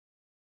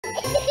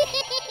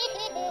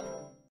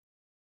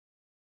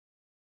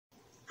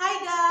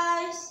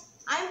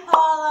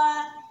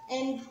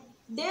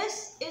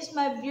This is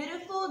my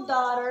beautiful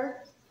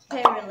daughter,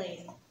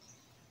 Perelian,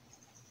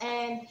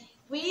 and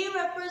we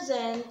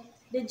represent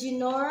the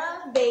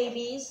Jenora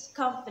Babies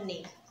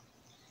Company.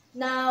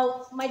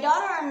 Now, my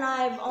daughter and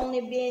I have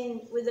only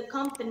been with the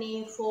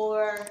company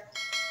for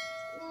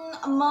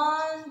a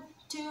month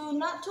to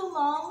not too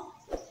long,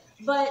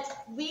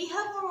 but we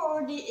have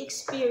already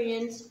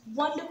experienced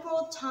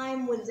wonderful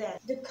time with them.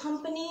 The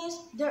companies,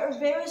 they are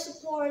very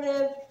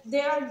supportive.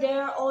 They are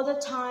there all the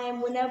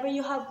time. Whenever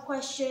you have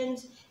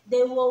questions,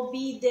 they will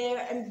be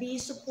there and be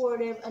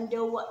supportive, and they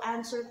will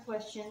answer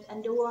questions,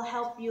 and they will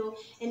help you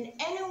in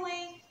any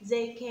way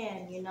they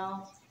can.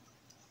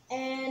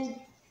 And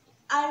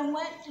I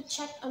went to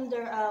check on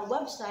their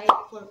website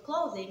for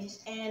clothing,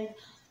 and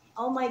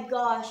oh my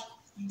gosh,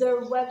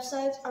 their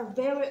websites are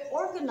very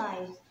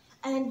organized,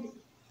 and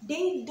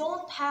they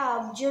don't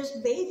have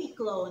just baby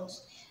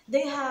clothes.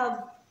 They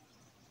have,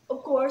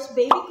 of course,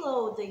 baby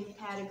clothing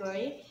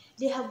category.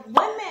 They have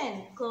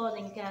women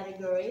clothing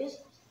categories.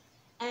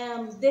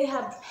 They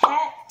have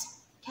pet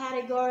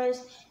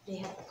categories. They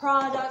have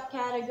product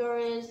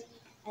categories,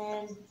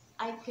 and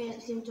I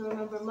can't seem to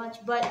remember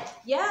much. But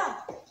yeah,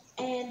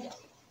 and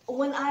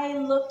when I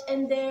looked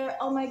in there,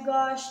 oh my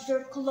gosh,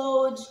 their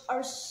clothes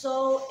are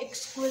so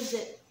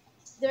exquisite.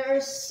 They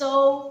are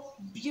so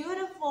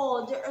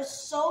beautiful. They are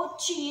so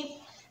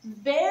cheap,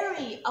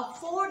 very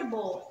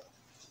affordable.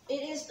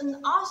 It is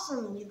an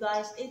awesome, you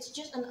guys. It's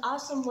just an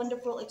awesome,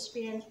 wonderful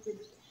experience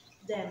with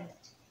them.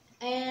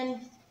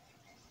 And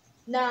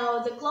now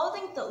the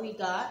clothing that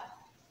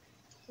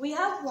we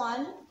have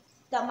one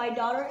that my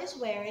daughter is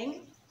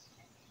wearing,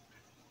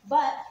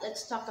 but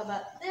let's talk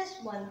about this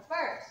one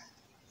first.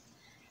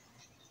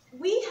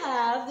 We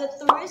have the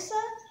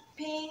Teresa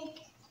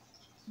pink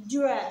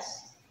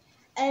dress,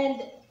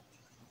 and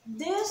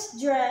this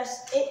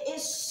dress, it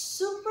is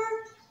super,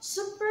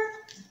 super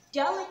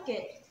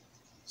delicate.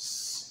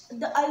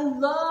 I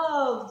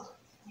love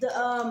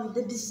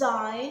the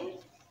design.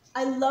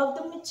 I love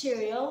the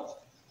material,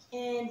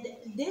 and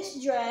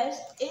this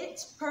dress,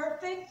 it's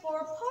perfect for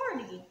a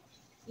party.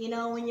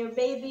 When your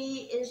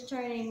baby is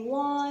turning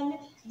 1,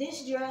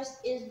 this dress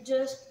is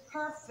just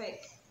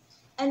perfect,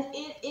 and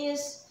it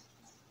is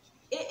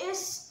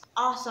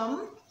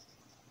awesome.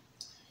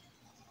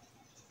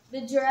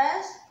 The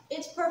dress,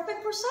 it's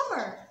perfect for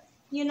summer.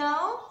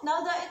 Now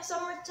that it's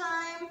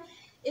summertime,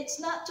 it's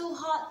not too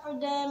hot for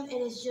them.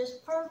 It is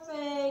just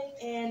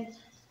perfect, and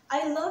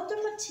I love the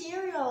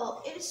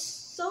material. It is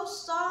so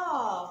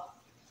soft.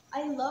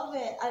 I love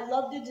it. I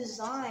love the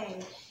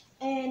design,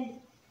 and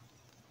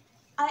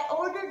I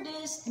ordered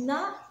this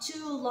not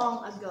too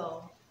long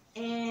ago,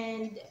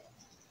 and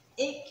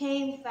it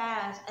came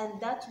fast,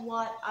 and that's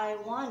what I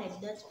wanted.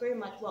 That's pretty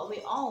much what we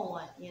all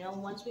want.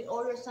 Once we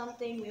order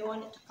something, we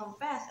want it to come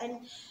fast.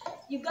 And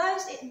you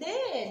guys, it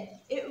did.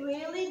 It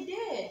really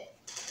did.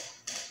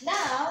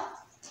 Now,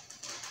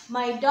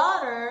 my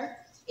daughter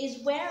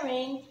is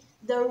wearing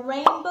the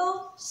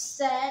rainbow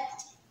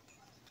set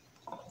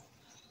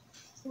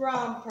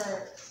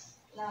romper.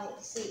 Now,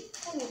 let's see.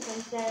 Come here,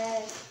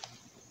 princess.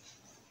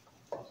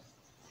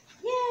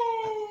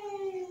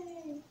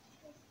 Yay!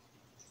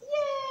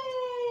 Yay!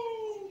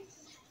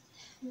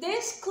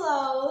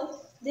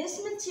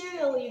 This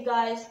material, you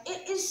guys,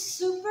 it is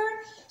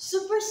super,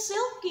 super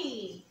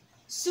silky,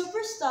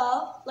 super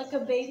soft, like a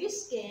baby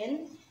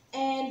skin,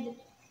 and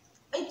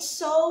it's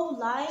so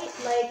light,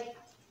 like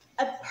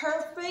a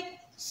perfect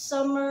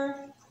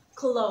summer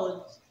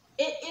clothes.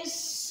 It is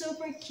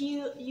super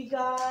cute, you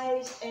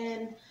guys,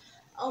 and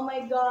oh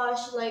my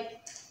gosh,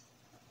 like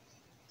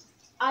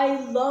I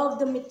love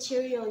the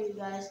material, you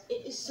guys.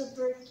 It is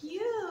super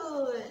cute.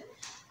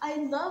 I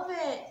love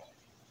it.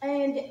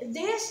 And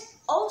this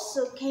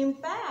also came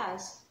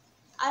fast.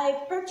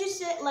 I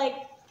purchased it like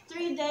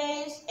 3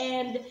 days,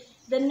 and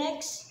the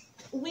next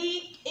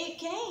week it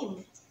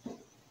came.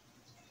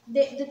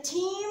 The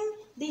team,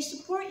 they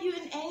support you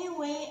in any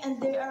way,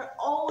 and they are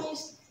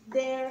always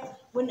there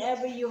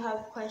whenever you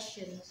have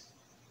questions.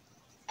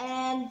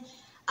 And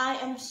I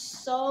am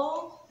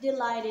so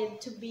delighted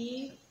to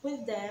be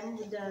with them,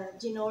 with the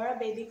Jenora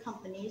Baby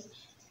Companies,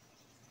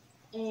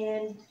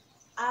 and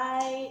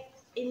I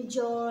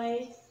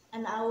enjoy,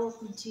 and I will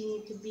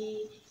continue to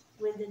be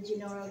with the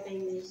Jenora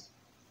Babies.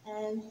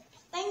 And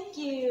thank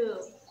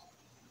you.